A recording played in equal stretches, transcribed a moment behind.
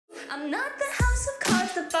I'm not the house of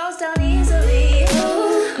cards that falls down easily.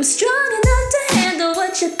 I'm strong enough to handle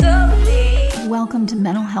what you throw at me. Welcome to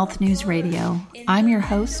Mental Health News Radio. I'm your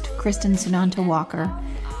host, Kristen Sunanta Walker.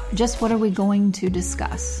 Just what are we going to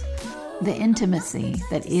discuss? The intimacy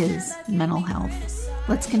that is mental health.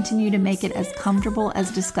 Let's continue to make it as comfortable as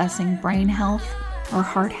discussing brain health or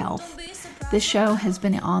heart health. This show has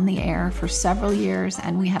been on the air for several years,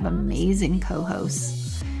 and we have amazing co-hosts.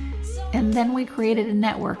 And then we created a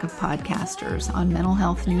network of podcasters on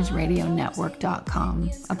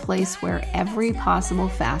mentalhealthnewsradionetwork.com, a place where every possible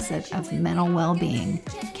facet of mental well-being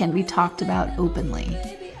can be talked about openly.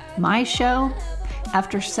 My show,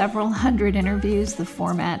 after several hundred interviews, the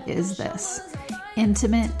format is this: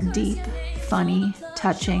 intimate, deep, funny,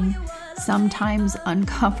 touching, sometimes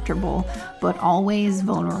uncomfortable, but always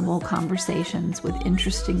vulnerable conversations with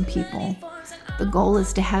interesting people. The goal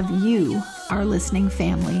is to have you, our listening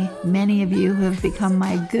family, many of you who have become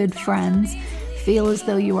my good friends, feel as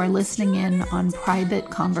though you are listening in on private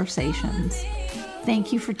conversations.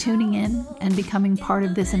 Thank you for tuning in and becoming part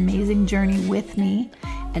of this amazing journey with me,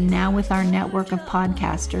 and now with our network of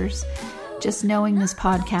podcasters. Just knowing this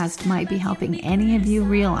podcast might be helping any of you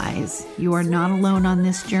realize you are not alone on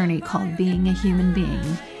this journey called being a human being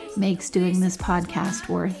makes doing this podcast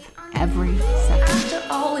worth every second. After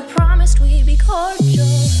all we promised, we'd be cordial.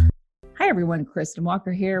 Hi everyone, Kristen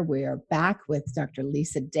Walker here. We are back with Dr.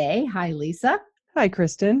 Lisa Day. Hi, Lisa. Hi,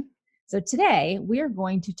 Kristen. So today we are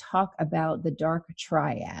going to talk about the dark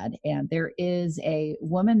triad, and there is a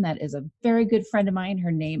woman that is a very good friend of mine.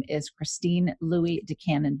 Her name is Christine Louis de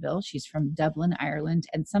Cannonville. She's from Dublin, Ireland,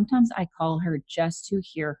 and sometimes I call her just to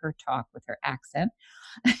hear her talk with her accent.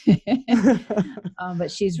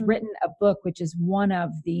 But she's written a book, which is one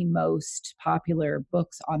of the most popular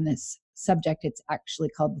books on this subject. It's actually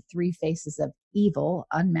called The Three Faces of Evil: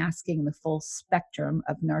 Unmasking the Full Spectrum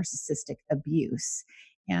of Narcissistic Abuse.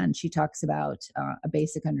 And she talks about a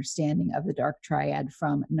basic understanding of the dark triad,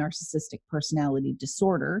 from narcissistic personality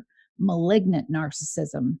disorder, malignant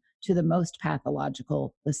narcissism, to the most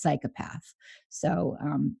pathological, the psychopath. So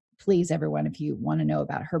please, everyone, if you want to know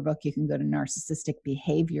about her book, you can go to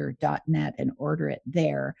narcissisticbehavior.net and order it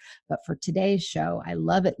there. But for today's show, I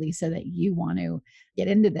love it, Lisa, that you want to get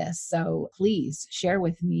into this. So please share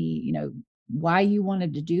with me, why you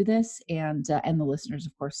wanted to do this, and the listeners,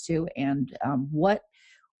 of course, too, and what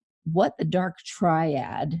the dark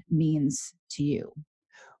triad means to you.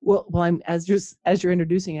 Well, I'm as you're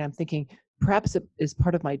introducing it, I'm thinking perhaps it is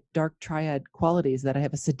part of my dark triad qualities that I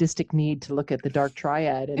have a sadistic need to look at the dark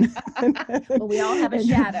triad. And well, we all have a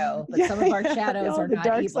shadow, but some of our shadows are not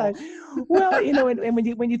evil. Side. Well, and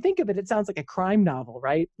when you think of it, it sounds like a crime novel,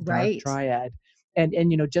 right? Right. Dark triad. And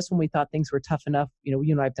just when we thought things were tough enough, you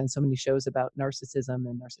and I have done so many shows about narcissism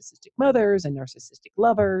and narcissistic mothers and narcissistic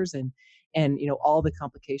lovers and all the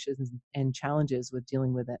complications and challenges with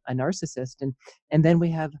dealing with a narcissist. And then we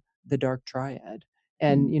have the dark triad.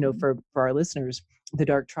 And, for our listeners, the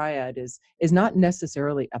dark triad is not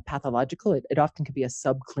necessarily a pathological, it often can be a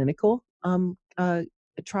subclinical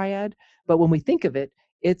triad. But when we think of it,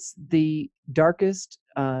 it's the darkest,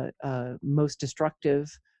 most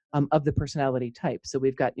destructive of the personality type. So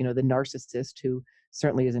we've got, the narcissist, who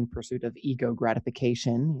certainly is in pursuit of ego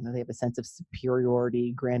gratification. They have a sense of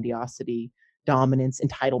superiority, grandiosity, dominance,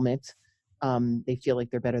 entitlement. They feel like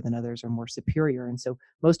they're better than others or more superior. And so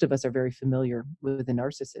most of us are very familiar with the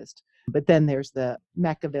narcissist. But then there's the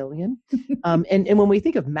Machiavellian. And when we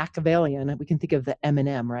think of Machiavellian, we can think of the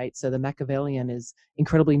M&M, right? So the Machiavellian is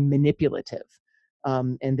incredibly manipulative.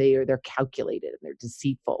 And they're calculated and they're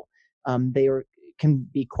deceitful. Can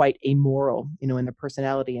be quite amoral, in their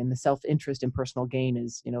personality, and the self-interest and personal gain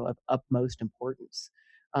is, of utmost importance.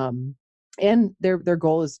 And their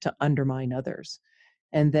goal is to undermine others.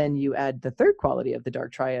 And then you add the third quality of the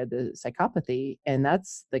dark triad, the psychopathy, and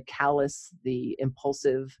that's the callous, the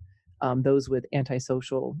impulsive, those with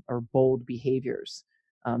antisocial or bold behaviors,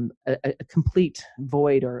 a complete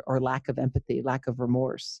void or lack of empathy, lack of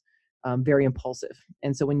remorse, very impulsive.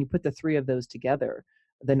 And so when you put the three of those together,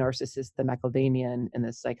 the narcissist, the Machiavellian, and the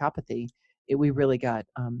psychopathy, we really got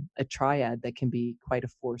a triad that can be quite a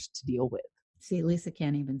force to deal with. See, Lisa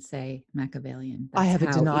can't even say Machiavellian. I have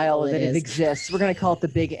a denial that it exists. We're going to call it the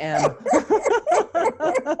big M.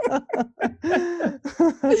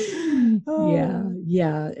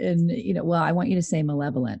 Yeah. And, well, I want you to say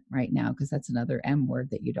malevolent right now, because that's another M word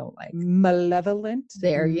that you don't like. Malevolent.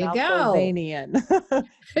 There you go. Machiavellian. The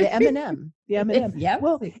M&M. The M&M. Yeah.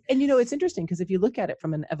 Well, and it's interesting because if you look at it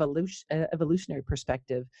from an evolutionary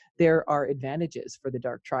perspective, there are advantages for the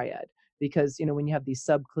dark triad. because, when you have these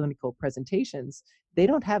subclinical presentations, they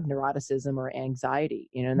don't have neuroticism or anxiety,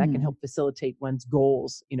 and that can help facilitate one's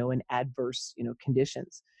goals, in adverse,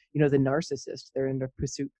 conditions. The narcissist, they're in the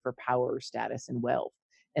pursuit for power, status, and wealth.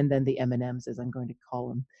 And then the M&Ms, as I'm going to call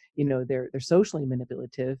them, they're socially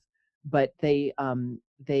manipulative, but they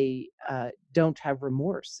don't have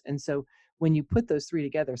remorse. And so when you put those three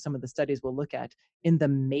together, some of the studies will look at in the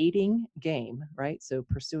mating game, right? So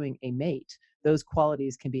pursuing a mate, those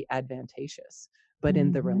qualities can be advantageous, but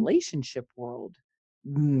in the relationship world,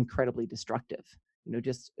 incredibly destructive,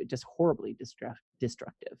 just horribly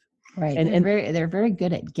destructive. Right. And They're very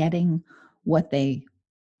good at getting what they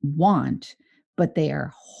want, but they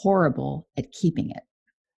are horrible at keeping it.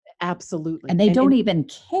 absolutely. And they don't even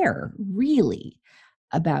care really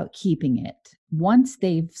about keeping it. Once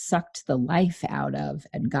they've sucked the life out of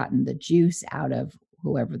and gotten the juice out of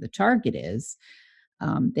whoever the target is,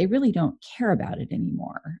 they really don't care about it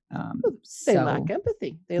anymore. They lack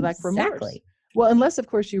empathy. They lack remorse. Exactly. Well, unless of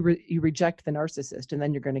course you reject the narcissist, and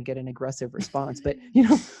then you're going to get an aggressive response. But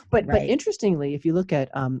but interestingly, if you look at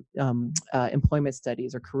employment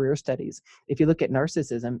studies or career studies, if you look at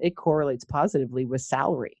narcissism, it correlates positively with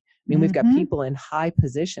salary. I mean, we've got people in high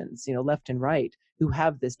positions, left and right, who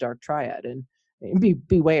have this dark triad, and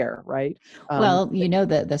beware, right? Well,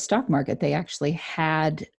 the stock market, they actually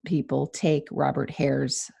had people take Robert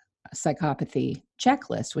Hare's psychopathy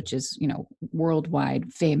checklist, which is,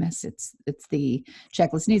 worldwide famous. It's the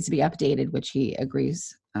checklist needs to be updated, which he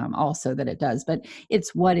agrees also that it does, but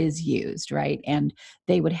it's what is used, right? And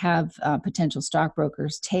they would have potential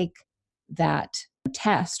stockbrokers take that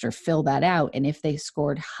test or fill that out. And if they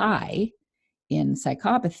scored high in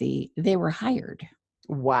psychopathy, they were hired.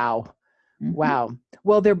 Wow. Wow.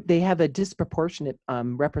 Well, they have a disproportionate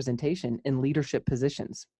representation in leadership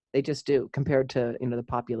positions. They just do, compared to the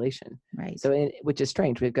population. Right. So, which is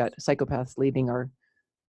strange. We've got psychopaths leading our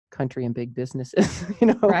country and big businesses.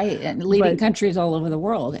 Right, and leading countries all over the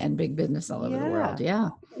world and big business all over the world. Yeah.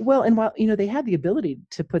 Well, and while they have the ability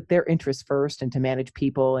to put their interests first and to manage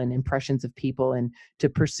people and impressions of people and to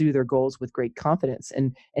pursue their goals with great confidence,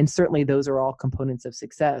 and certainly those are all components of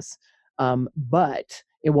success. But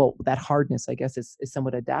that hardness, I guess, is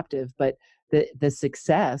somewhat adaptive, but the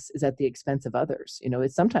success is at the expense of others.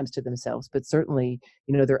 It's sometimes to themselves, but certainly,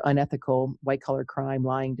 their unethical white collar crime,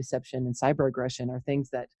 lying, deception, and cyber aggression are things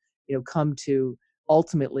that, come to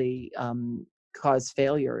ultimately cause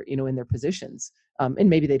failure, in their positions. And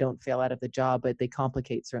maybe they don't fail out of the job, but they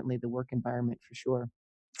complicate certainly the work environment for sure.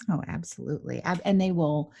 Oh, absolutely. And they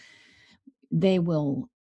will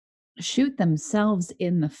shoot themselves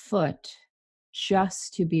in the foot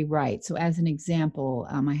just to be right. So as an example,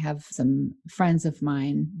 I have some friends of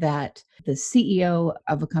mine that the CEO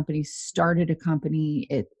of a company started a company.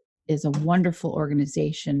 It is a wonderful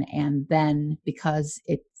organization. And then because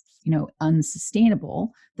it's,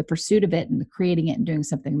 unsustainable, the pursuit of it and the creating it and doing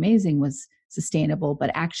something amazing was sustainable,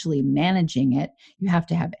 but actually managing it, you have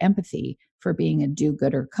to have empathy for being a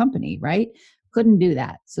do-gooder company, right? Couldn't do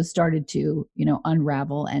that. So started to,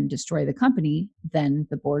 unravel and destroy the company. Then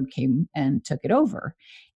the board came and took it over.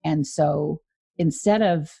 And so instead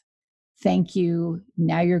of thank you,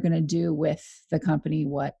 now you're going to do with the company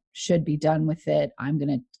what should be done with it, I'm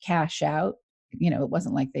going to cash out. It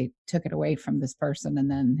wasn't like they took it away from this person and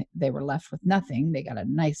then they were left with nothing. They got a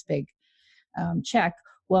nice big check.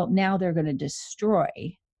 Well, now they're going to destroy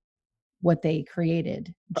what they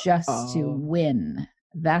created just to win.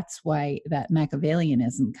 That's why that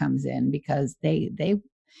Machiavellianism comes in, because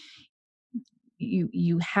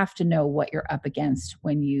you have to know what you're up against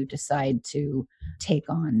when you decide to take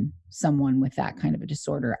on someone with that kind of a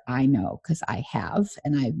disorder. I know, because I have,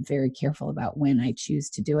 and I'm very careful about when I choose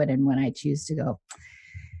to do it and when I choose to go,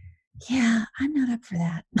 yeah, I'm not up for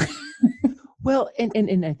that. Well,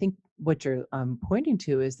 and I think what you're pointing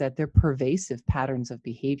to is that they're pervasive patterns of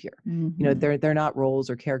behavior. They're not roles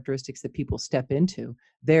or characteristics that people step into.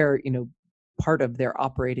 They're, part of their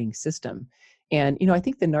operating system. And, I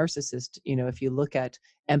think the narcissist, if you look at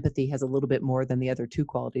empathy, has a little bit more than the other two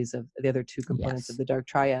qualities of the other two components of the dark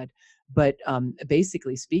triad. But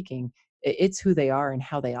basically speaking, it's who they are and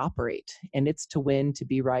how they operate. And it's to win, to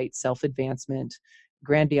be right, self-advancement,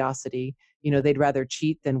 grandiosity. They'd rather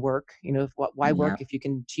cheat than work. Why work if you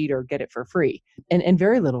can cheat or get it for free? And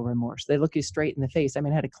very little remorse. They look you straight in the face. I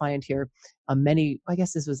mean, I had a client here, I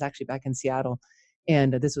guess this was actually back in Seattle,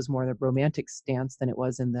 and this was more the romantic stance than it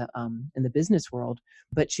was in the business world.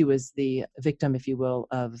 But she was the victim, if you will,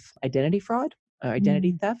 of identity fraud,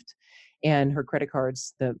 identity theft. and her credit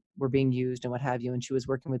cards that were being used and what have you. And she was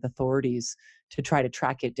working with authorities to try to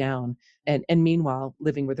track it down. And meanwhile,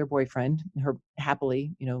 living with her boyfriend, her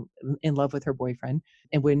happily, in love with her boyfriend,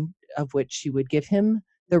 and of which she would give him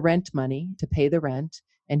the rent money to pay the rent.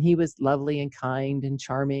 And he was lovely and kind and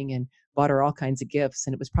charming and bought her all kinds of gifts.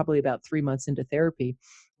 And it was probably about 3 months into therapy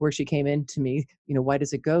where she came in to me, white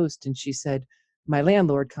as a ghost. And she said, my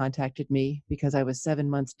landlord contacted me because I was 7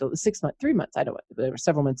 months, 6 months, 3 months, I don't know, there were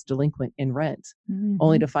several months delinquent in rent,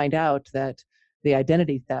 only to find out that the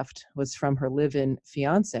identity theft was from her live-in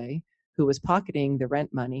fiance who was pocketing the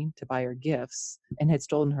rent money to buy her gifts and had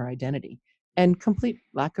stolen her identity. And complete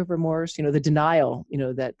lack of remorse, the denial,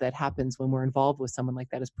 that happens when we're involved with someone like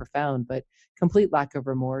that is profound, but complete lack of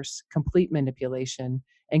remorse, complete manipulation,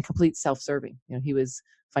 and complete self-serving. He was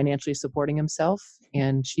financially supporting himself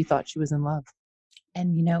and she thought she was in love.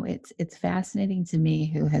 And it's fascinating to me,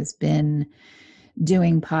 who has been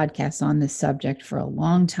doing podcasts on this subject for a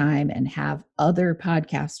long time and have other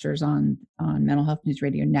podcasters on Mental Health News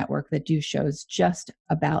Radio Network that do shows just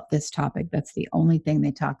about this topic. That's the only thing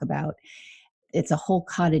they talk about. It's a whole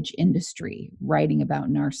cottage industry writing about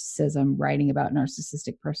narcissism, writing about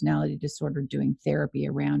narcissistic personality disorder, doing therapy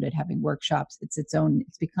around it, having workshops.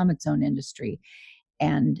 It's become its own industry.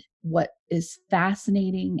 And what is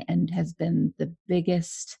fascinating and has been the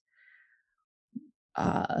biggest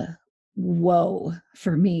woe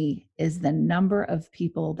for me is the number of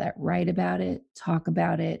people that write about it, talk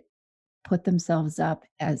about it, put themselves up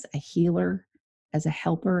as a healer, as a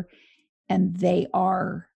helper, and they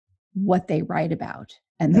are what they write about.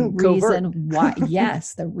 And the reason why,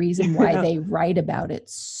 yes, the reason why they write about it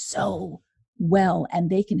so well, and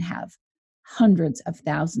they can have hundreds of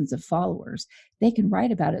thousands of followers, they can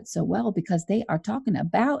write about it so well because they are talking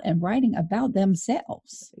about and writing about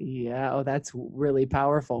themselves. Yeah. Oh, that's really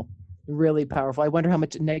powerful. Really powerful. I wonder how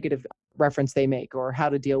much negative reference they make or how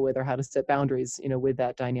to deal with or how to set boundaries, with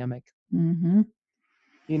that dynamic. Mm-hmm.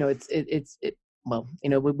 Well,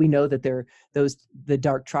 we know that the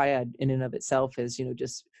dark triad in and of itself is,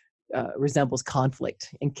 just resembles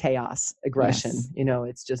conflict and chaos, aggression. Yes.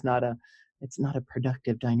 It's just not a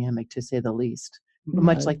productive dynamic, to say the least. No.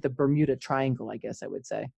 Much like the Bermuda Triangle, I guess I would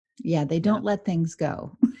say. Yeah, they don't let things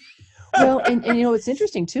go. Well, and it's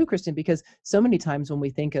interesting too, Kristen, because so many times when we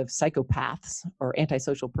think of psychopaths or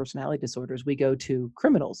antisocial personality disorders, we go to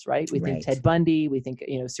criminals, right? We think Ted Bundy, we think,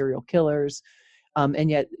 serial killers. And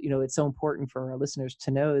yet, it's so important for our listeners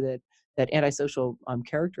to know that antisocial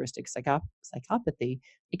characteristics, psychopathy,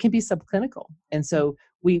 it can be subclinical. And so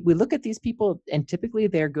we look at these people and typically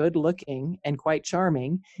they're good looking and quite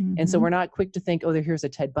charming. Mm-hmm. And so we're not quick to think, oh, here's a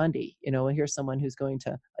Ted Bundy, and here's someone who's going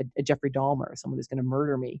to, a Jeffrey Dahmer, someone who's going to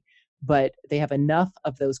murder me. But they have enough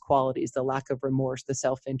of those qualities, the lack of remorse, the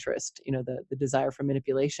self-interest, the desire for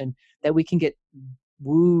manipulation, that we can get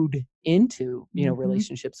wooed into, mm-hmm.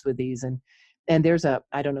 relationships with these. And there's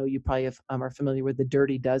I don't know, you probably are familiar with the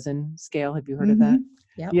Dirty Dozen scale. Have you heard mm-hmm. of that?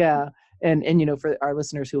 Yep. Yeah. And, for our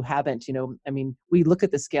listeners who haven't, we look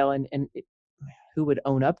at the scale and who would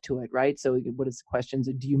own up to it, right? So what is the questions?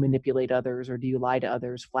 Do you manipulate others or do you lie to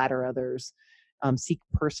others, flatter others, seek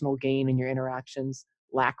personal gain in your interactions,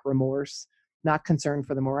 lack remorse, not concerned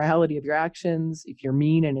for the morality of your actions, if you're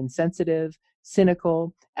mean and insensitive,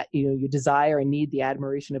 cynical, you desire and need the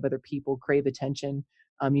admiration of other people, crave attention,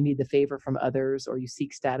 you need the favor from others, or you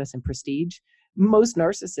seek status and prestige. Most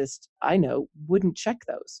narcissists I know wouldn't check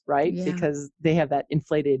those, right? Yeah. Because they have that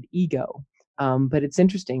inflated ego. But it's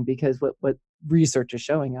interesting because what research is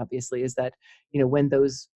showing, obviously, is that,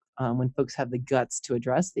 when folks have the guts to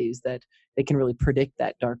address these, that they can really predict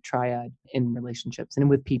that dark triad in relationships and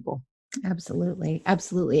with people. Absolutely.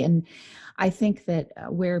 Absolutely. And I think that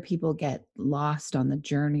where people get lost on the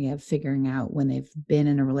journey of figuring out when they've been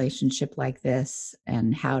in a relationship like this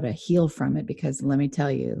and how to heal from it, because let me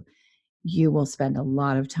tell you, you will spend a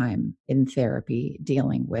lot of time in therapy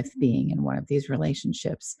dealing with being in one of these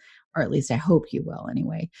relationships, or at least I hope you will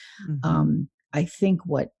anyway. Mm-hmm. I think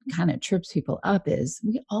what kind of trips people up is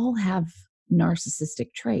we all have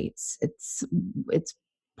narcissistic traits. It's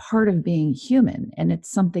part of being human, and it's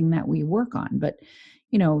something that we work on. But,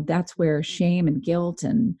 that's where shame and guilt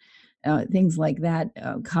and things like that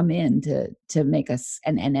come in to make us,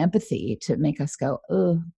 and empathy to make us go,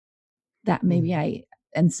 oh, that maybe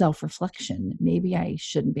and self-reflection, maybe I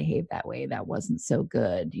shouldn't behave that way. That wasn't so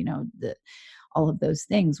good. All of those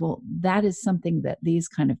things. Well, that is something that these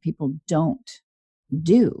kind of people don't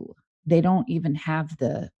do. They don't even have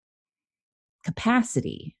the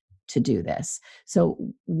capacity to do this. So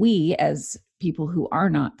we, as people who are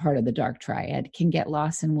not part of the dark triad can get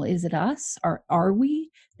lost in, well, is it us? Or are we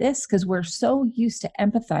this? Because we're so used to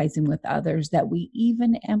empathizing with others that we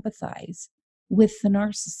even empathize with the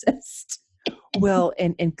narcissist. Well,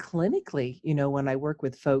 and clinically, when I work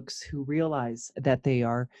with folks who realize that they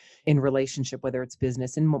are in relationship, whether it's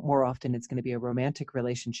business, and more often it's going to be a romantic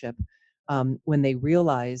relationship, when they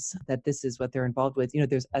realize that this is what they're involved with,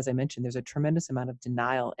 there's, as I mentioned, there's a tremendous amount of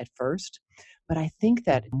denial at first. But I think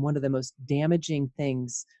that one of the most damaging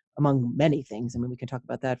things, among many things, I mean, we can talk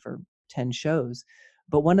about that for 10 shows,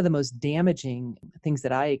 but one of the most damaging things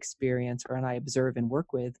that I experience or and I observe and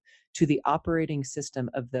work with to the operating system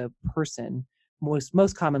of the person,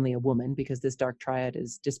 most commonly a woman, because this dark triad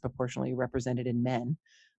is disproportionately represented in men,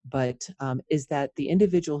 but is that the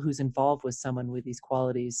individual who's involved with someone with these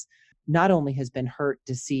qualities not only has been hurt,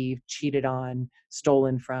 deceived, cheated on,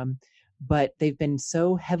 stolen from, but they've been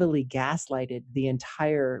so heavily gaslighted the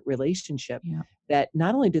entire relationship Yeah. that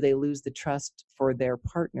not only do they lose the trust for their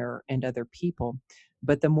partner and other people,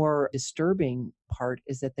 but the more disturbing part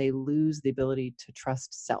is that they lose the ability to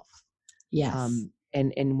trust self. Yes.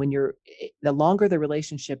 And when the longer the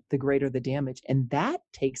relationship, the greater the damage. And that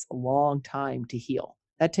takes a long time to heal.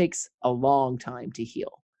 That takes a long time to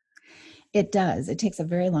heal. It does. It takes a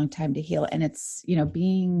very long time to heal. And it's,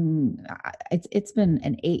 it's been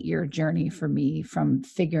an 8-year journey for me from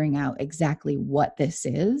figuring out exactly what this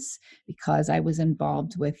is, because I was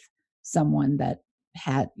involved with someone that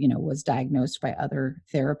had, was diagnosed by other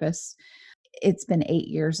therapists. It's been 8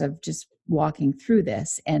 years of just walking through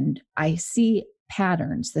this, and I see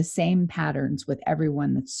patterns, the same patterns with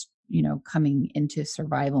everyone that's, coming into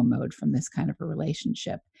survival mode from this kind of a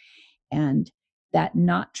relationship. And that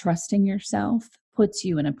not trusting yourself puts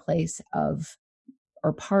you in a place of,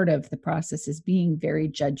 or part of the process is being very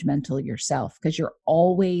judgmental yourself, because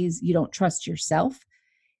you don't trust yourself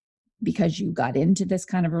because you got into this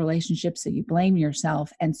kind of a relationship. So you blame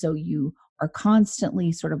yourself. And so you are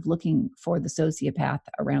constantly sort of looking for the sociopath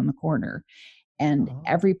around the corner. And Uh-huh.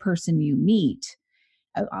 every person you meet,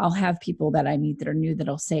 I'll have people that I meet that are new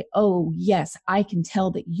that'll say, "Oh, yes, I can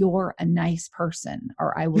tell that you're a nice person."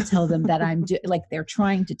 Or I will tell them that like they're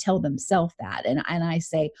trying to tell themselves that. And I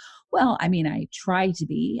say, well, I mean, I try to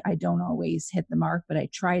be. I don't always hit the mark, but I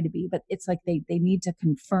try to be. But it's like they need to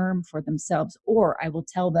confirm for themselves. Or I will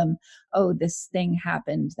tell them, "Oh, this thing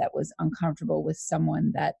happened that was uncomfortable with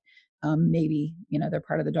someone that maybe, they're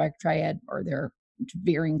part of the dark triad or they're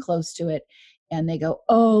veering close to it." And they go,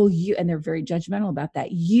 "Oh, and they're very judgmental about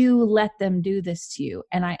that. You let them do this to you."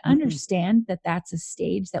 And I Mm-mm. understand that that's a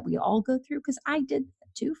stage that we all go through, because I did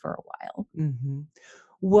that too for a while. Mm-hmm.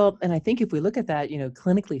 Well, and I think if we look at that,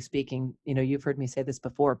 clinically speaking, you've heard me say this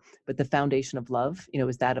before, but the foundation of love,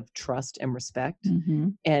 is that of trust and respect.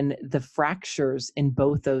 Mm-hmm. And the fractures in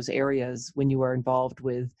both those areas when you are involved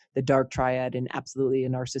with the dark triad and absolutely a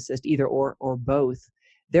narcissist, either or both,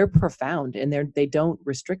 they're profound, and they don't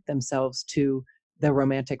restrict themselves to the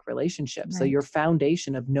romantic relationship. So your Right.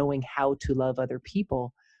 foundation of knowing how to love other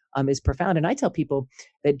people is profound. And I tell people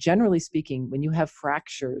that generally speaking, when you have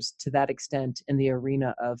fractures to that extent in the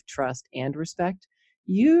arena of trust and respect,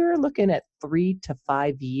 you're looking at 3 to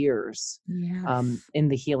 5 years Yeah. in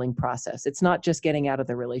the healing process. It's not just getting out of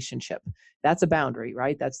the relationship. That's a boundary,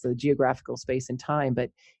 right? That's the geographical space and time.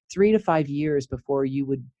 But 3 to 5 years before you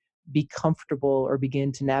would be comfortable or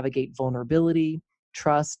begin to navigate vulnerability,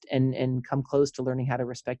 trust, and come close to learning how to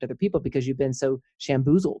respect other people, because you've been so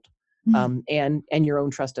shamboozled, and your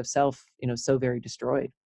own trust of self, so very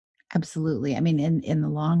destroyed. Absolutely. I mean, in the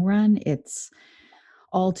long run, it's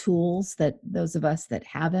all tools that those of us that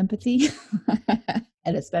have empathy,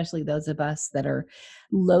 and especially those of us that are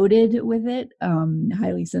loaded with it,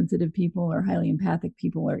 highly sensitive people or highly empathic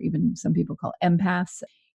people, or even some people call empaths,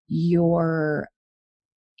 your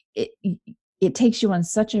it it takes you on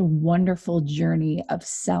such a wonderful journey of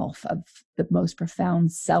self, of the most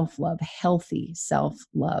profound self-love, healthy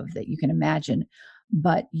self-love that you can imagine.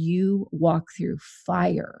 But you walk through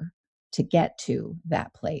fire to get to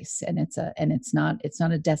that place. And it's not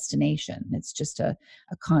a destination. It's just a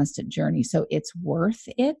constant journey. So it's worth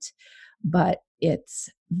it, but it's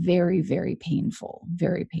very, very painful,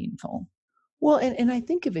 very painful. Well, and I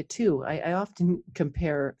think of it too. I often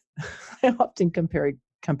compare, I often compare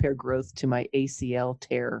growth to my ACL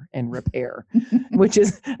tear and repair, which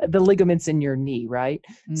is the ligaments in your knee, right?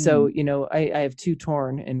 So, Mm, I have 2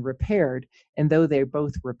 torn and repaired, and though they're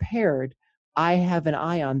both repaired, I have an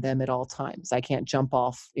eye on them at all times. I can't jump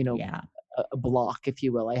off, yeah. a block, if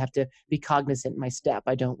you will. I have to be cognizant in my step.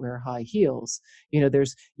 I don't wear high heels.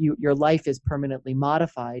 There's your life is permanently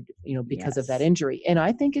modified, because of that Yes. injury. And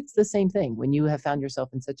I think it's the same thing when you have found yourself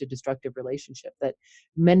in such a destructive relationship that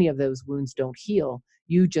many of those wounds don't heal.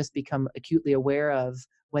 You just become acutely aware of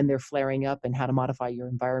when they're flaring up and how to modify your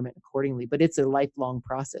environment accordingly. But it's a lifelong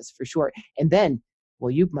process for sure. And then,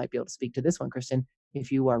 well, you might be able to speak to this one, Kristen.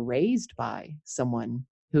 If you are raised by someone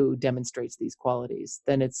who demonstrates these qualities,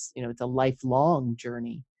 then it's a lifelong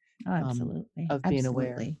journey, Oh, absolutely. of being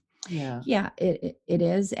aware. Absolutely. Yeah. Yeah, it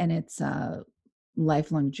is. And it's a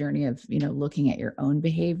lifelong journey of, looking at your own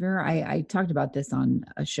behavior. I talked about this on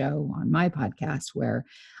a show on my podcast where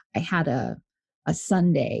I had a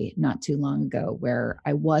Sunday not too long ago where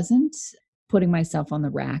I wasn't putting myself on the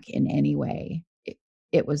rack in any way.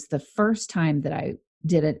 It was the first time that I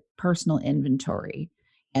did a personal inventory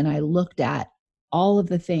and I looked at all of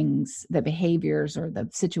the things, the behaviors or the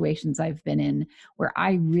situations I've been in where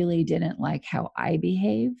I really didn't like how I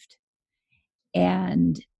behaved,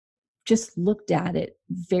 and just looked at it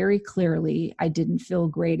very clearly. I didn't feel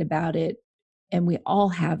great about it. And we all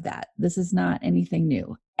have that. This is not anything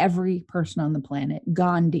new. Every person on the planet,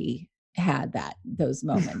 Gandhi had those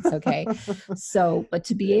moments. Okay. So, but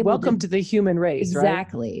to be able Welcome to the human race, right?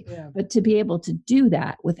 exactly, Yeah. but to be able to do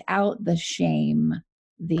that without the shame,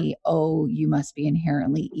 oh, you must be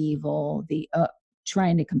inherently evil,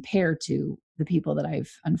 trying to compare to the people that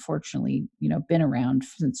I've unfortunately, been around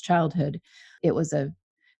since childhood. It was a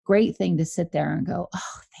great thing to sit there and go,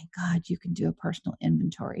 oh, thank God you can do a personal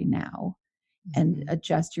inventory now and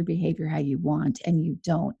adjust your behavior how you want. And you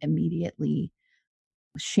don't immediately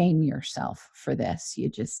shame yourself for this. You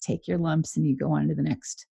just take your lumps and you go on to the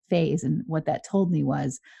next phase. And what that told me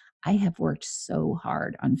was I have worked so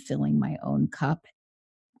hard on filling my own cup,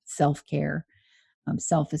 self-care,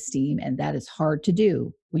 self-esteem, and that is hard to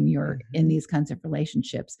do when you're in these kinds of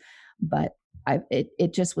relationships. But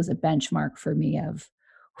it just was a benchmark for me of,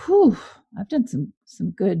 whew, I've done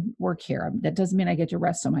some good work here. That doesn't mean I get to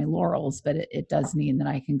rest on my laurels, but it does mean that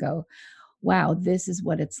I can go, wow, this is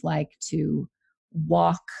what it's like to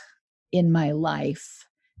walk in my life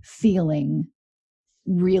feeling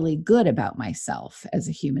really good about myself as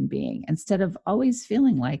a human being instead of always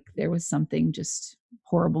feeling like there was something just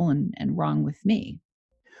horrible and wrong with me.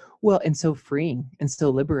 Well, and so freeing and so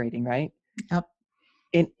liberating, right? Yep.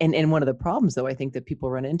 And one of the problems, though, I think that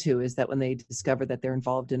people run into is that when they discover that they're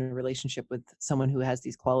involved in a relationship with someone who has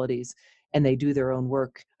these qualities and they do their own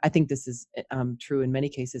work, I think this is true in many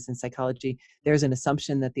cases in psychology. There's an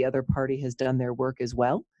assumption that the other party has done their work as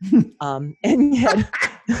well. And yet,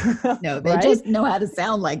 no, they right? just know how to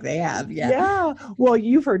sound like they have. Yeah. Yeah. Well,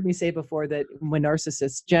 you've heard me say before that when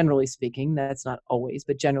narcissists, generally speaking, that's not always,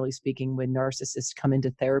 but generally speaking, when narcissists come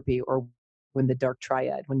into therapy or when the dark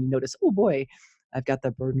triad, when you notice, oh boy, I've got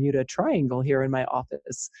the Bermuda Triangle here in my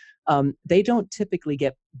office. They don't typically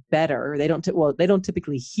get better. They don't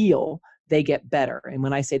typically heal. They get better. And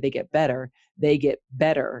when I say they get better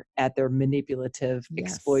at their manipulative,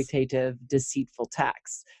 Yes. exploitative, deceitful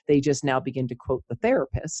tacts. They just now begin to quote the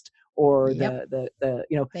therapist or Yep. They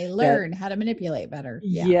the learn how to manipulate better.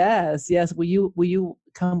 Yeah. Yes. Will you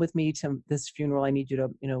come with me to this funeral? I need you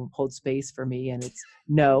to, hold space for me. And it's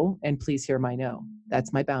no, and please hear my no.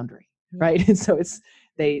 That's my boundary. Yeah. Right. And so it's,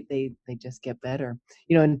 they just get better,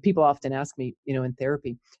 and people often ask me, in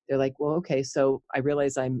therapy, they're like, well, okay, so I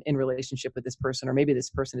realize I'm in relationship with this person, or maybe this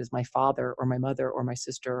person is my father or my mother or my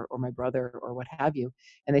sister or my brother or what have you.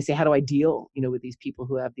 And they say, how do I deal, with these people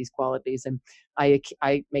who have these qualities? And I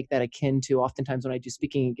make that akin to oftentimes when I do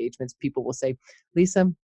speaking engagements, people will say,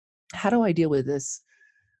 Lisa, how do I deal with this?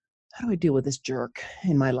 How do I deal with this jerk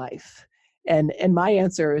in my life? And my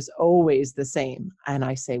answer is always the same. And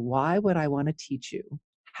I say, why would I want to teach you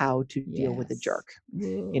how to deal with a jerk?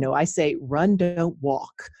 Whoa. I say, run, don't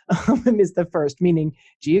walk, is the first, meaning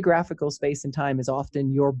geographical space and time is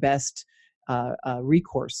often your best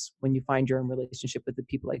recourse when you find you're in relationship with the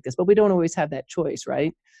people like this. But we don't always have that choice,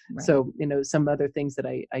 right? Right. So, some other things that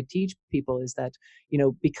I teach people is that,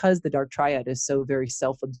 because the dark triad is so very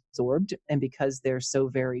self-absorbed and because they're so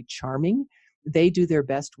very charming, they do their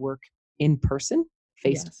best work in person,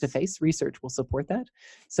 face to face. Research will support that.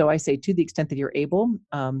 So I say, to the extent that you're able,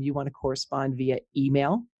 you want to correspond via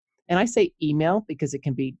email. And I say email because it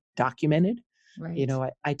can be documented. Right.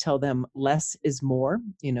 I tell them less is more,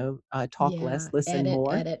 talk less, listen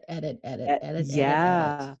more. Edit.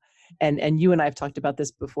 Yeah. And you and I have talked about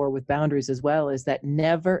this before with boundaries as well, is that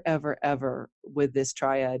never, ever, ever with this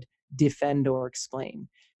triad defend or explain,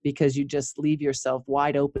 because you just leave yourself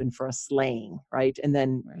wide open for a slaying, right? And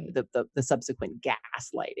then the subsequent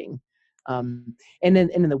gaslighting. And then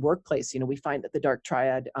and in the workplace, we find that the dark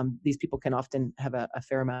triad, these people can often have a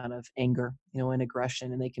fair amount of anger, and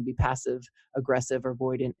aggression, and they can be passive aggressive or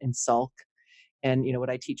avoidant and sulk. And what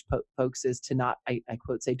I teach folks is to not, I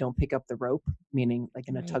quote, say, don't pick up the rope, meaning like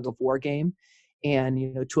in a tug of war game,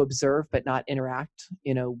 and to observe but not interact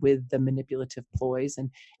with the manipulative ploys. And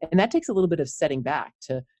that takes a little bit of setting back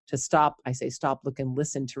to stop. I say stop, look, and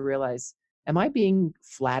listen to realize, am I being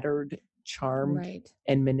flattered, charmed,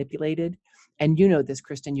 and manipulated? And this,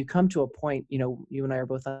 Kristen, you come to a point, you and I are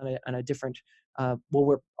both on a different,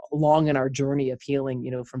 we're long in our journey of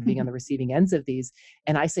healing, from being on the receiving ends of these.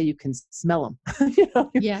 And I say, you can smell them.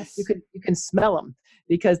 Yes. You can smell them,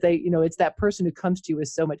 because they, it's that person who comes to you with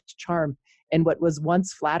so much charm. And what was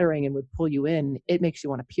once flattering and would pull you in, it makes you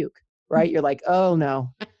want to puke, right? You're like, oh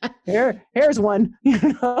no, here's one,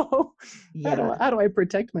 Yeah. How do I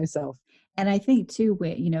protect myself? And I think too,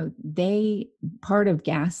 part of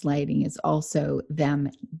gaslighting is also them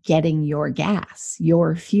getting your gas,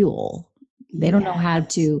 your fuel. They don't know how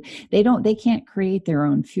to, they can't create their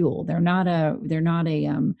own fuel. They're not a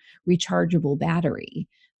rechargeable battery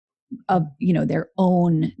of, their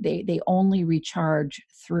own. They only recharge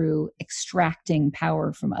through extracting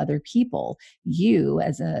power from other people. You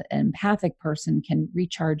as an empathic person can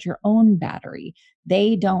recharge your own battery.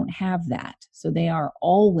 They don't have that. So they are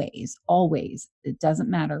always, it doesn't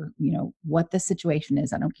matter, what the situation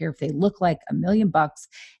is. I don't care if they look like $1 million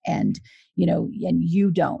and, and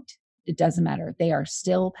you don't. It doesn't matter. They are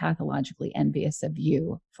still pathologically envious of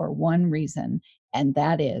you for one reason, and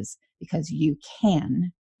that is because you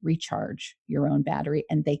can recharge your own battery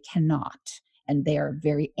and they cannot. And they are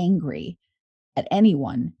very angry at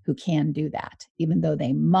anyone who can do that, even though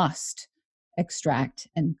they must extract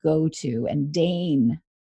and go to and deign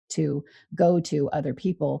to go to other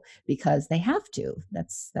people because they have to.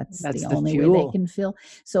 That's the only way they can feel.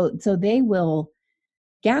 So they will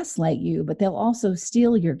gaslight you, but they'll also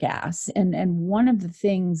steal your gas. And one of the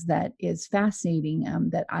things that is fascinating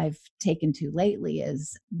that I've taken to lately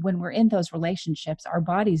is when we're in those relationships, our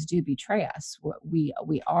bodies do betray us.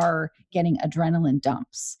 We are getting adrenaline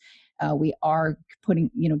dumps. We are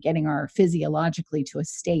getting our physiologically to a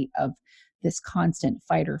state of this constant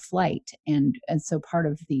fight or flight. And so part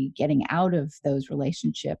of the getting out of those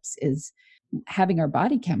relationships is having our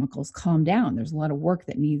body chemicals calm down. There's a lot of work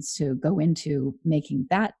that needs to go into making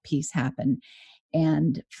that piece happen.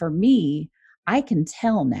 And for me, I can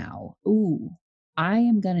tell now, I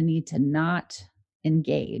am going to need to not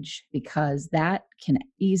engage, because that can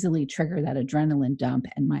easily trigger that adrenaline dump,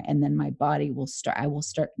 and then my body I will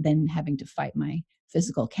start then having to fight my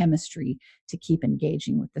physical chemistry to keep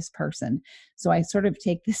engaging with this person. So I sort of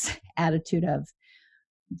take this attitude of,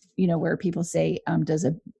 where people say,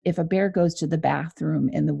 if a bear goes to the bathroom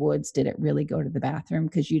in the woods, did it really go to the bathroom?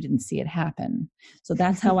 Because you didn't see it happen. So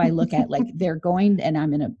that's how I look at, like, they're going, and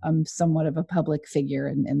I'm somewhat of a public figure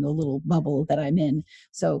in the little bubble that I'm in.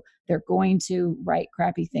 So they're going to write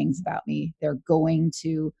crappy things about me. They're going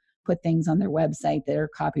to put things on their website that are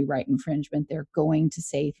copyright infringement. They're going to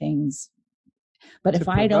say things. But if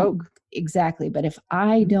I don't, exactly. But if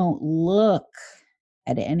I don't look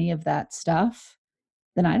at any of that stuff,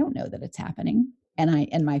 then I don't know that it's happening.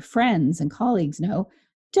 And my friends and colleagues know,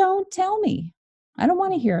 don't tell me. I don't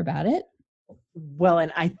want to hear about it. Well,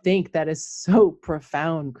 and I think that is so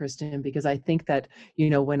profound, Kristen, because I think that,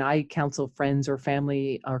 when I counsel friends or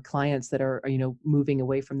family or clients that are, moving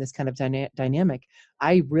away from this kind of dynamic,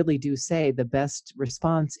 I really do say the best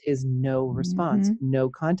response is no response, no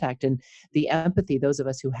contact. And the empathy, those of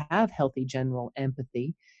us who have healthy general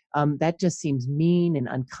empathy, that just seems mean and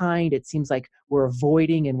unkind. It seems like we're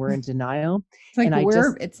avoiding and we're in denial.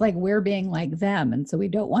 It's like we're being like them. And so we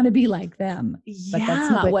don't want to be like them, but that's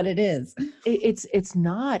not what it is. It's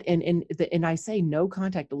not. And I say no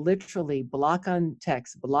contact, literally block on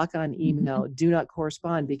text, block on email, do not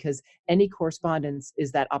correspond, because any correspondence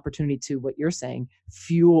is that opportunity to, what you're saying,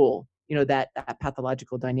 fuel, that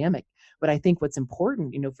pathological dynamic. But I think what's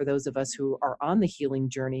important, for those of us who are on the healing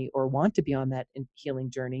journey or want to be on that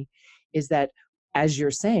healing journey, is that, as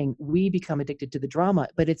you're saying, we become addicted to the drama,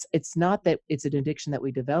 but it's not that it's an addiction that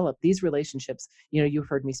we develop. These relationships, you've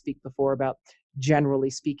heard me speak before about, generally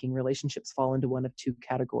speaking, relationships fall into one of two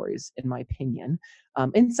categories, in my opinion,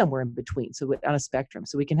 and somewhere in between. So on a spectrum,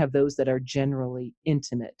 so we can have those that are generally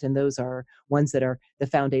intimate, and those are ones that are, the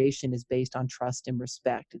foundation is based on trust and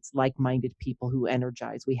respect. It's like-minded people who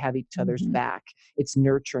energize. We have each other's back. It's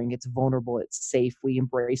nurturing. It's vulnerable. It's safe. We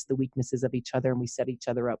embrace the weaknesses of each other, and we set each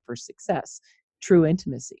other up for success. True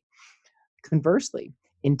intimacy. Conversely,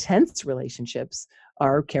 Intense relationships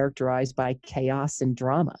are characterized by chaos and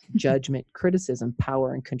drama, judgment, criticism,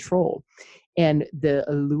 power, and control. And the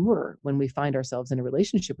allure when we find ourselves in a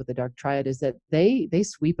relationship with the dark triad is that they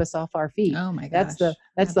sweep us off our feet. Oh my That's gosh.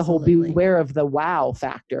 the whole Absolutely. beware of the wow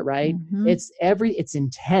factor, right? Mhm. It's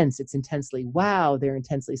intense. It's intensely wow. They're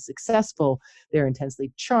intensely successful. They're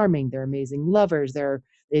intensely charming. They're amazing lovers.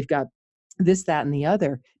 They've got this, that, and the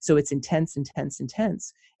other. So it's intense, intense,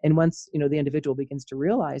 intense. And once, the individual begins to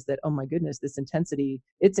realize that, oh my goodness, this intensity,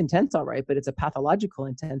 it's intense, all right, but it's a pathological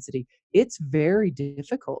intensity. It's very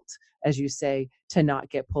difficult, as you say, to not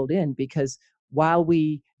get pulled in, because while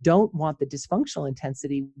we don't want the dysfunctional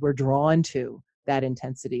intensity, we're drawn to that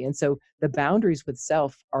intensity. And so the boundaries with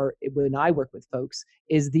self are, when I work with folks,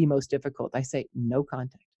 is the most difficult. I say no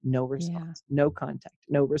contact, no response, no contact,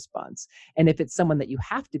 no response. And if it's someone that you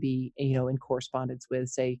have to be, in correspondence with,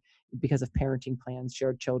 say, because of parenting plans,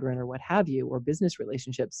 shared children, or what have you, or business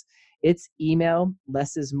relationships, it's email,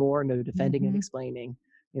 less is more, no defending and explaining,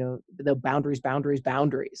 the boundaries,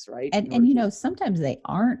 right? And sometimes they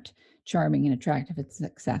aren't charming and attractive and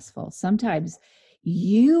successful. Sometimes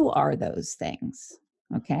you are those things.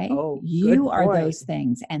 Okay. Oh, you good are point. those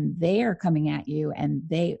things, and they are coming at you, and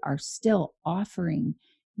they are still offering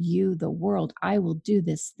you the world. I will do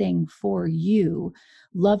this thing for you,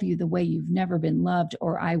 love you the way you've never been loved,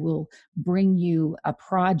 or I will bring you a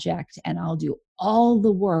project and I'll do all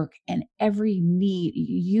the work and every need.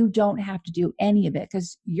 You don't have to do any of it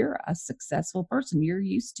because you're a successful person. You're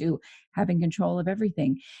used to having control of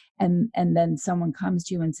everything. And then someone comes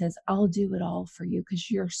to you and says, I'll do it all for you because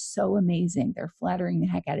you're so amazing. They're flattering the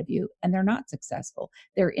heck out of you, and they're not successful.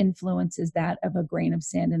 Their influence is that of a grain of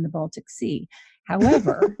sand in the Baltic Sea.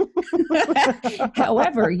 However,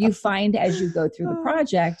 you find as you go through the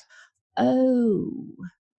project, oh,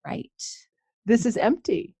 right. This is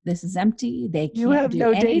empty. They You can't have do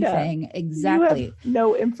no data. anything. Exactly. You have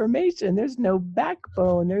no information. There's no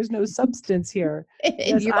backbone. There's no substance here.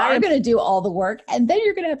 And you are going to do all the work, and then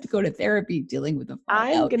you're going to have to go to therapy dealing with the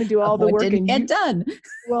I'm going to do all the work and get done.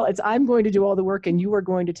 Well, I'm going to do all the work, and you are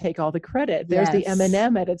going to take all the credit. There's the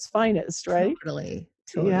M&M at its finest, right? Totally.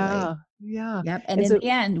 Yeah. Yep. And in the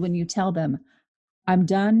end, when you tell them, I'm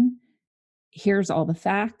done, here's all the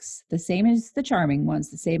facts, the same as the charming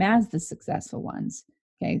ones, the same as the successful ones.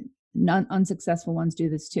 Okay. Unsuccessful ones do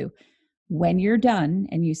this too. When you're done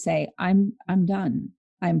and you say, I'm done,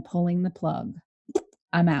 I'm pulling the plug,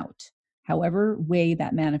 I'm out. However way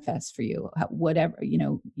that manifests for you, whatever,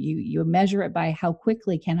 you measure it by how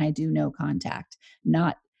quickly can I do no contact,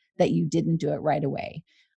 not that you didn't do it right away.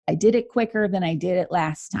 I did it quicker than I did it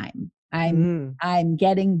last time. I'm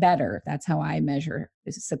getting better. That's how I measure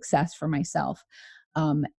success for myself.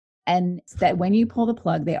 And that when you pull the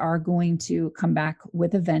plug, they are going to come back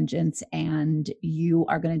with a vengeance, and you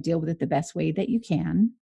are going to deal with it the best way that you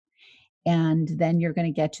can. And then you're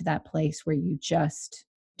going to get to that place where you just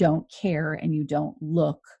don't care, and you don't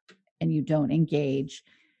look, and you don't engage,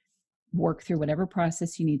 work through whatever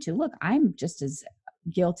process you need to. Look, I'm just as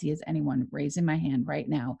guilty as anyone, raising my hand right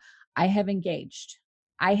now. I have engaged.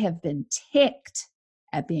 I have been ticked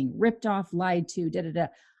at being ripped off, lied to,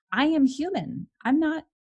 I am human.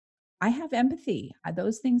 I have empathy.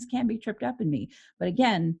 Those things can be tripped up in me. But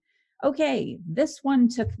again, okay, this one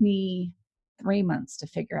took me 3 months to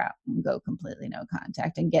figure out and go completely no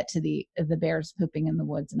contact and get to the bears pooping in the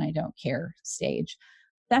woods and I don't care stage.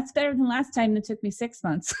 That's better than last time that took me 6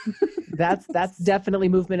 months. That's definitely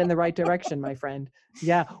movement in the right direction, my friend.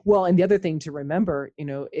 Yeah. Well, and the other thing to remember,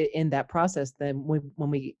 in that process, then when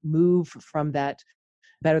we move from that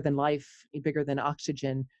better than life, bigger than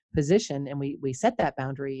oxygen position, and we set that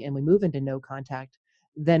boundary and we move into no contact,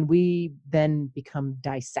 then we become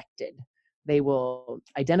dissected. They will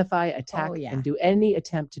identify, attack, and do any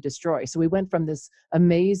attempt to destroy. So we went from this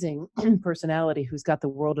amazing personality who's got the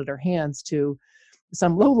world at her hands to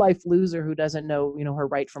some low life loser who doesn't know, her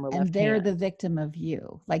right from her left hand. And they're the victim of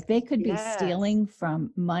you. Like they could be stealing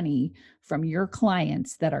from money from your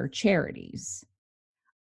clients that are charities,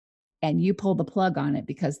 and you pull the plug on it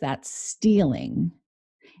because that's stealing.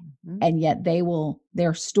 Mm-hmm. And yet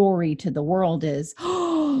their story to the world is,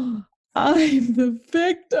 oh, I'm the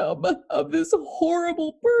victim of this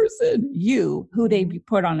horrible person. You, who they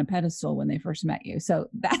put on a pedestal when they first met you. So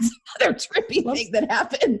that's another trippy thing that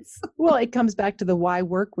happens. Well, it comes back to the why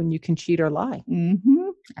work when you can cheat or lie. Mm-hmm.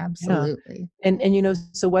 Absolutely. Yeah. And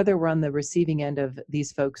so whether we're on the receiving end of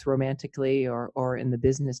these folks romantically or in the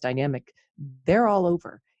business dynamic, they're all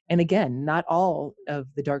over. And again, not all of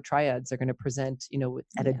the dark triads are going to present,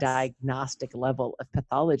 at a diagnostic level of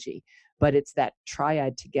pathology, but it's that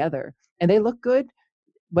triad together. And they look good,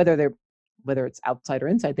 whether they're whether it's outside or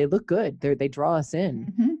inside, they look good. They draw us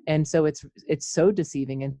in. Mm-hmm. And so it's so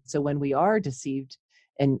deceiving. And so when we are deceived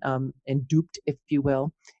and duped, if you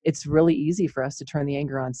will, it's really easy for us to turn the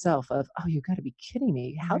anger on self of, oh, you got to be kidding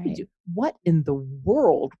me. How did you, what in the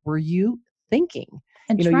world were you thinking?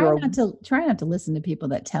 And you know, try not to listen to people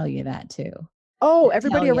that tell you that too. Oh,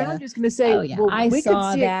 everybody around you is going to say, oh yeah, well, I we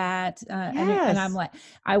saw could see that. Yes. And I'm like,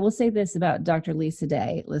 I will say this about Dr. Lisa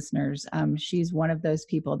Day, listeners. She's one of those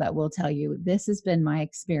people that will tell you, this has been my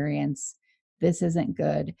experience. This isn't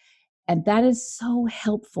good. And that is so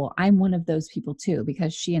helpful. I'm one of those people too,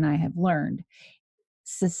 because she and I have learned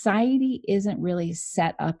society isn't really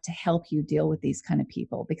set up to help you deal with these kind of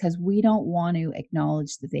people, because we don't want to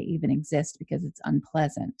acknowledge that they even exist because it's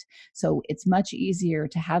unpleasant. So it's much easier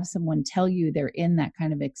to have someone tell you they're in that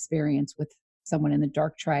kind of experience with someone in the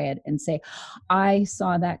dark triad and say, I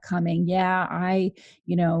saw that coming. Yeah, I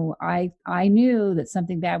knew that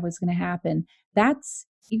something bad was going to happen. That's,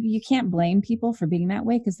 you can't blame people for being that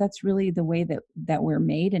way, because that's really the way that we're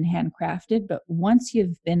made and handcrafted. But once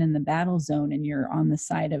you've been in the battle zone and you're on the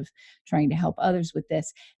side of trying to help others with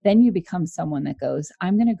this, then you become someone that goes,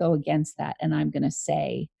 I'm going to go against that. And I'm going to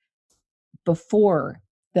say, before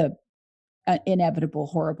the inevitable,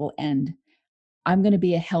 horrible end, I'm going to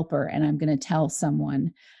be a helper, and I'm going to tell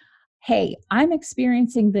someone, hey, I'm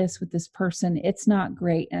experiencing this with this person. It's not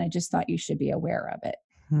great. And I just thought you should be aware of it.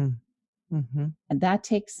 Mm-hmm. And that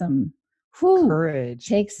takes some courage.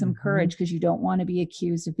 Courage, because you don't want to be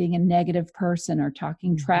accused of being a negative person or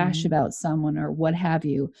talking trash about someone or what have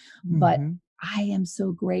you. But I am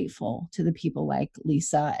so grateful to the people like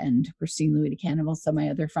Lisa and Christine Louis DeCannibal, some of my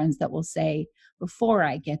other friends, that will say, before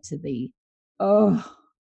I get to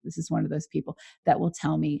this is one of those people that will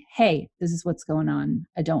tell me, hey, this is what's going on.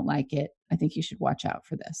 I don't like it. I think you should watch out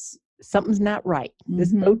for this. Something's not right.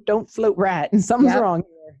 This boat don't float right, and something's wrong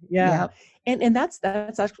here. Yeah. And that's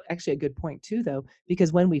actually a good point too, though,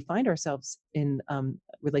 because when we find ourselves in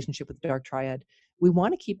relationship with the dark triad, we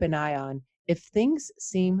want to keep an eye on, if things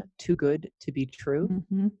seem too good to be true,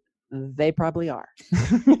 they probably are.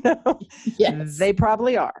 Yes. They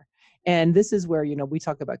probably are. And this is where, we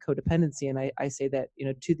talk about codependency. And I say that,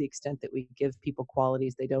 to the extent that we give people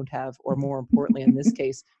qualities they don't have, or more importantly, in this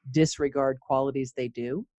case, disregard qualities they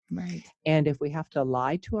do. Right. And if we have to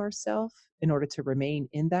lie to ourselves in order to remain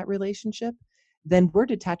in that relationship, then we're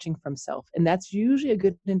detaching from self. And that's usually a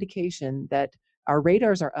good indication that our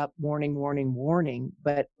radars are up, warning, warning, warning,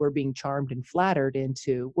 but we're being charmed and flattered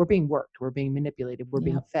into, we're being worked, we're being manipulated, we're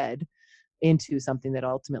being fed into something that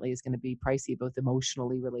ultimately is going to be pricey, both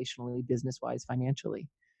emotionally, relationally, business-wise, financially.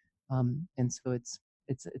 And so it's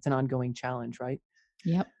an ongoing challenge, right?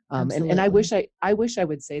 Yep. And I wish I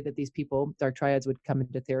would say that these people, dark triads, would come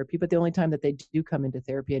into therapy, but the only time that they do come into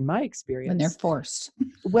therapy, in my experience, when they're forced.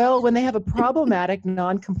 Well, when they have a problematic,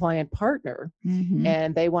 non-compliant partner,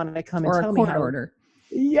 and they want to come and tell me how, order.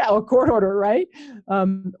 Yeah, a court order, right?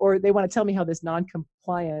 Or they want to tell me how this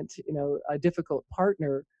non-compliant, a difficult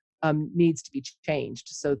partner needs to be changed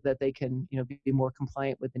so that they can, be more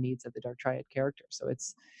compliant with the needs of the dark triad character. So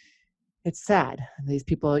it's sad. These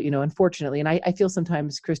people, unfortunately, and I feel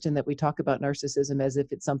sometimes, Kristen, that we talk about narcissism as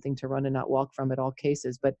if it's something to run and not walk from at all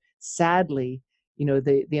cases. But sadly,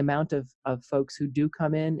 the amount of folks who do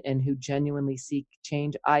come in and who genuinely seek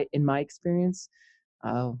change, in my experience,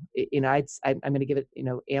 I'm going to give it,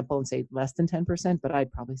 ample and say less than 10%, but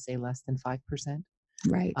I'd probably say less than 5%.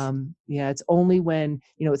 Right. It's only when,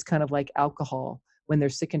 it's kind of like alcohol, when they're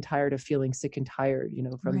sick and tired of feeling sick and tired,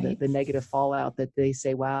 from the negative fallout, that they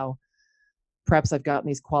say, wow, perhaps I've gotten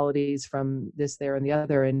these qualities from this, there, and the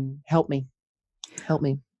other, and help me.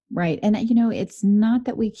 Right. And, it's not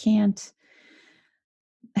that we can't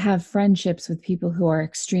have friendships with people who are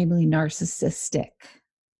extremely narcissistic.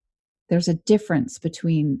 There's a difference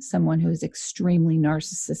between someone who is extremely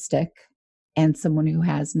narcissistic and someone who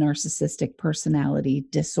has narcissistic personality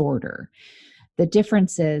disorder. The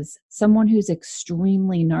difference is, someone who's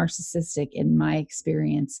extremely narcissistic, in my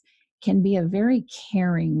experience, can be a very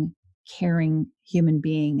caring human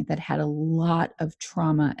being that had a lot of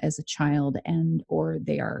trauma as a child, or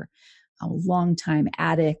they are a longtime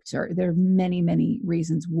addict, or there are many, many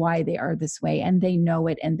reasons why they are this way, and they know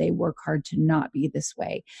it, and they work hard to not be this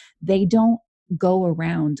way. They don't go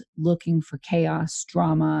around looking for chaos,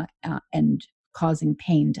 drama, and causing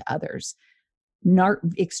pain to others.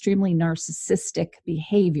 Extremely narcissistic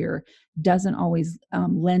behavior doesn't always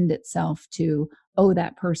lend itself to,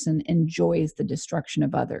 that person enjoys the destruction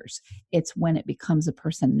of others. It's when it becomes a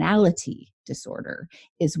personality disorder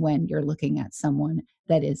is when you're looking at someone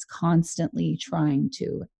that is constantly trying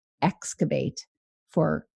to excavate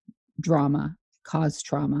for drama, cause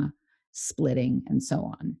trauma, splitting, and so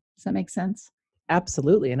on. Does that make sense?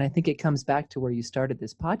 Absolutely. And I think it comes back to where you started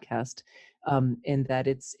this podcast, in that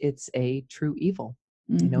it's a true evil.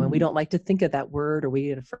 And we don't like to think of that word, or we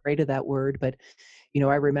get afraid of that word. But,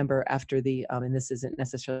 I remember after the, and this isn't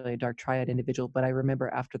necessarily a dark triad individual, but I remember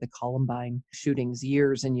after the Columbine shootings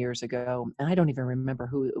years and years ago, and I don't even remember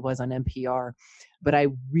who it was on NPR, but I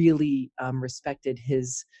really respected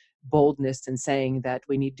his boldness in saying that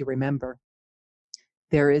we need to remember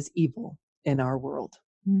there is evil in our world.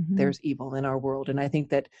 There's evil in our world. And I think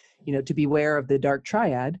that, to be aware of the dark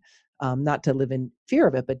triad, not to live in fear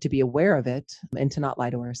of it, but to be aware of it and to not lie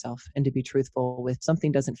to ourselves and to be truthful with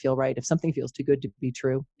something doesn't feel right. If something feels too good to be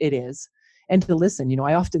true, it is. And to listen.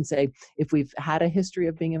 I often say, if we've had a history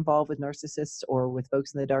of being involved with narcissists or with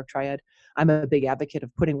folks in the dark triad, I'm a big advocate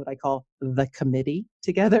of putting what I call the committee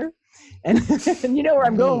together. And, and you know where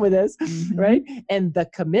I'm going with this, right? And the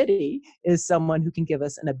committee is someone who can give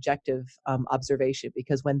us an objective observation,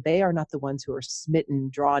 because when they are not the ones who are smitten,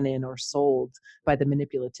 drawn in, or sold by the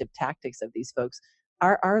manipulative tactics of these folks,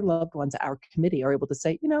 our loved ones, our committee, are able to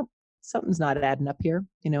say, something's not adding up here,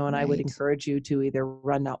 and I would encourage you to either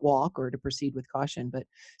run, not walk, or to proceed with caution. But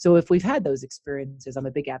so if we've had those experiences, I'm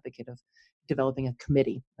a big advocate of developing a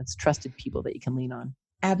committee that's trusted people that you can lean on.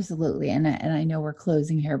 Absolutely. And I know we're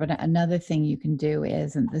closing here, but another thing you can do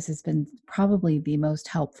is, and this has been probably the most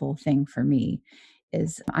helpful thing for me,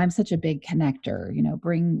 is I'm such a big connector,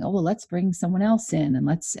 let's bring someone else in,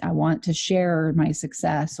 and I want to share my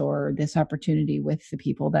success or this opportunity with the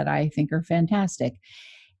people that I think are fantastic.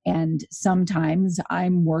 And sometimes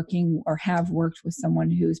I'm working or have worked with someone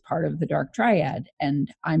who's part of the dark triad,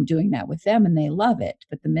 and I'm doing that with them and they love it.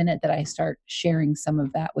 But the minute that I start sharing some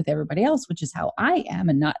of that with everybody else, which is how I am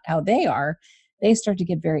and not how they are, they start to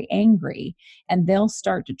get very angry, and they'll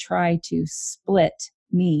start to try to split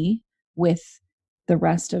me with the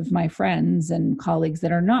rest of my friends and colleagues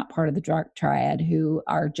that are not part of the dark triad, who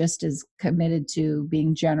are just as committed to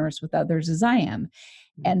being generous with others as I am.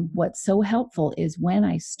 And what's so helpful is when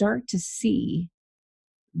I start to see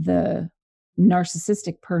the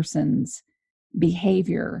narcissistic person's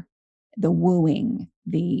behavior, the wooing,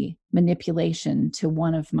 the manipulation to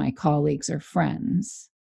one of my colleagues or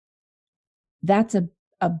friends, that's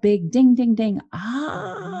a big ding, ding, ding.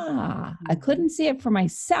 I couldn't see it for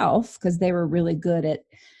myself because they were really good at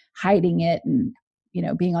hiding it and,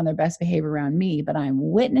 being on their best behavior around me, but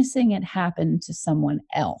I'm witnessing it happen to someone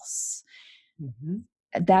else.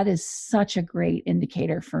 That is such a great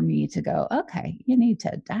indicator for me to go, okay, you need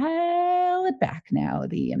to dial it back now,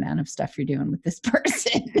 the amount of stuff you're doing with this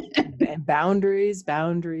person. And boundaries,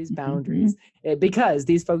 because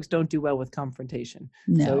these folks don't do well with confrontation.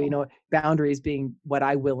 No. So, boundaries being what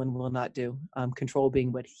I will and will not do, control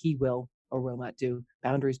being what he will or will not do.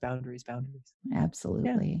 Boundaries.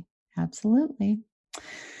 Absolutely. Yeah. Absolutely.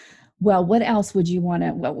 Well, what else would you want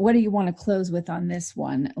to, what do you want to close with on this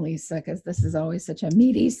one, Lisa? Because this is always such a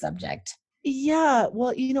meaty subject. Yeah.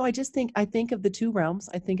 Well, I think of the two realms.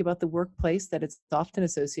 I think about the workplace, that it's often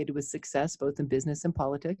associated with success, both in business and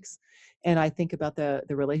politics. And I think about the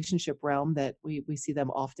relationship realm, that we see them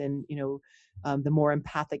often, the more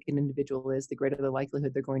empathic an individual is, the greater the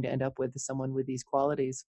likelihood they're going to end up with someone with these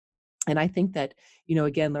qualities. And I think that,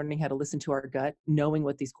 again, learning how to listen to our gut, knowing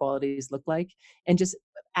what these qualities look like, and just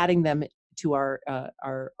adding them to our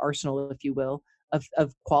arsenal, if you will,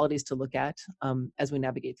 of qualities to look at as we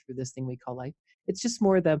navigate through this thing we call life. It's just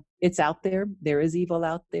more it's out there. There is evil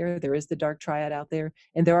out there. There is the dark triad out there.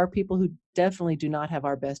 And there are people who definitely do not have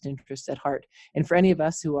our best interests at heart. And for any of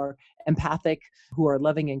us who are empathic, who are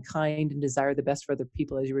loving and kind and desire the best for other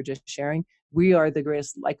people, as you were just sharing, we are the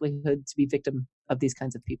greatest likelihood to be victim of these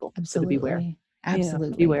kinds of people. Absolutely. So to beware. Absolutely.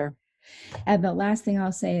 Yeah, beware. And the last thing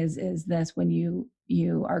I'll say is this: when you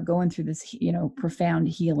are going through this, profound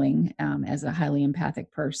healing as a highly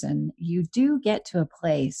empathic person, you do get to a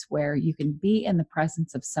place where you can be in the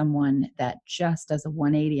presence of someone that just does a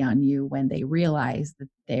 180 on you when they realize that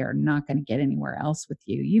they are not going to get anywhere else with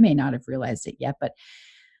you. You may not have realized it yet, but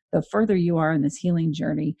the further you are in this healing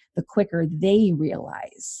journey, the quicker they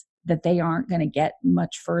realize that they aren't going to get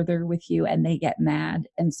much further with you, and they get mad.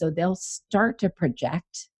 And so they'll start to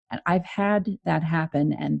project. And I've had that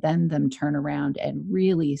happen, and then them turn around and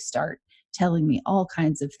really start telling me all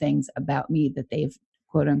kinds of things about me that they've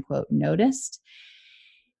quote unquote noticed.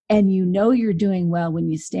 And you're doing well when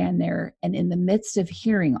you stand there, and in the midst of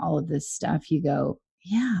hearing all of this stuff, you go,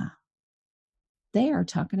 yeah, they are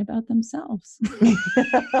talking about themselves.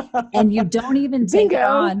 And you don't even take it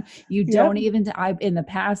on. You don't even, in the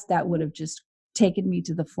past, that would have just taken me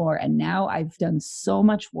to the floor. And now I've done so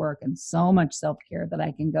much work and so much self-care that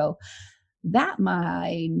I can go, That,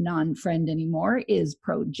 my non-friend anymore, is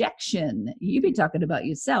projection. You be talking about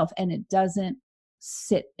yourself, and it doesn't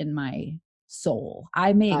sit in my soul.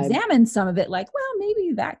 I may examine some of it like, well,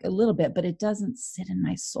 maybe that a little bit, but it doesn't sit in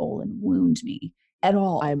my soul and wound me at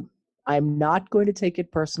all. I'm not going to take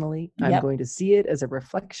it personally. I'm going to see it as a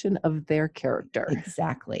reflection of their character.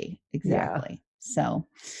 Exactly. Yeah. So,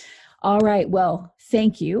 all right. Well,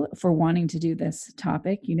 thank you for wanting to do this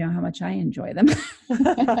topic. You know how much I enjoy them.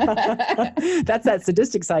 That's that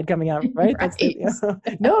sadistic side coming out, right? Right.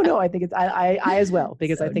 No, I think it's I as well,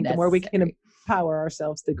 because So I think the more we can empower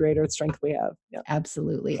ourselves, the greater strength we have. Yeah.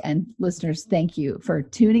 Absolutely. And listeners, thank you for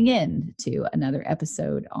tuning in to another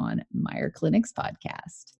episode on Meyer Clinic's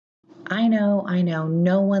podcast. I know,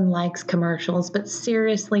 no one likes commercials, but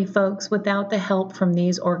seriously, folks, without the help from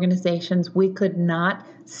these organizations, we could not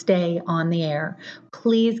stay on the air.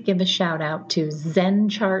 Please give a shout out to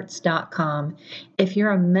zencharts.com. If you're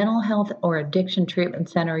a mental health or addiction treatment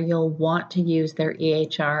center, you'll want to use their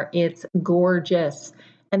EHR. It's gorgeous,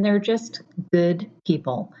 and they're just good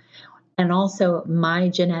people. And also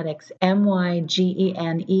MyGenetics,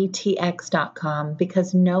 MyGenetx.com,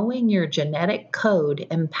 because knowing your genetic code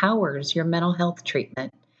empowers your mental health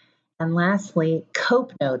treatment. And lastly,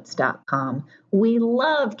 CopeNotes.com. We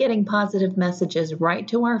love getting positive messages right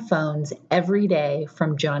to our phones every day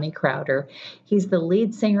from Johnny Crowder. He's the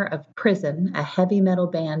lead singer of Prison, a heavy metal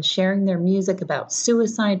band sharing their music about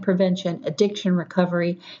suicide prevention, addiction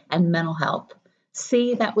recovery, and mental health.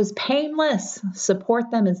 See, that was painless.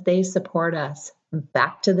 Support them as they support us.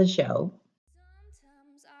 Back to the show.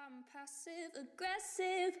 Sometimes I'm passive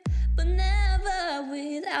aggressive, but never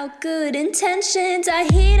without good intentions. I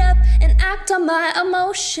heat up and act on my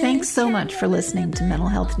emotions. Thanks so much for listening to Mental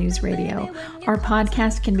Health News Radio. Our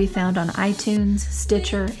podcast can be found on iTunes,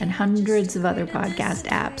 Stitcher, and hundreds of other podcast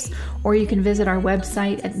apps, or you can visit our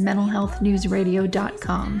website at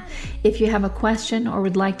mentalhealthnewsradio.com. If you have a question or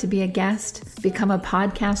would like to be a guest, become a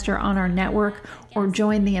podcaster on our network, or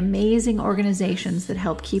join the amazing organizations that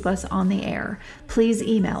help keep us on the air, please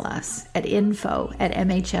email us at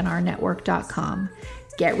info@mhnrnetwork.com.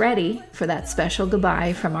 Get ready for that special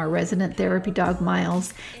goodbye from our resident therapy dog,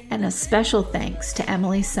 Miles, and a special thanks to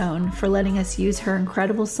Emily Sohn for letting us use her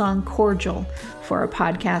incredible song, Cordial, for our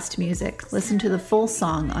podcast music. Listen to the full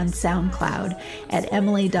song on SoundCloud at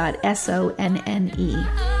emily.sonne.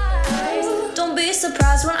 Don't be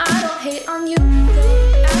surprised when I don't hate on you.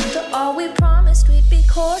 After all, we promised we'd be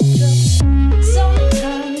cordial.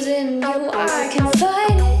 Sometimes in you I can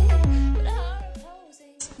fight it, but our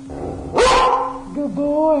opposing. Good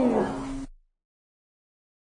boy.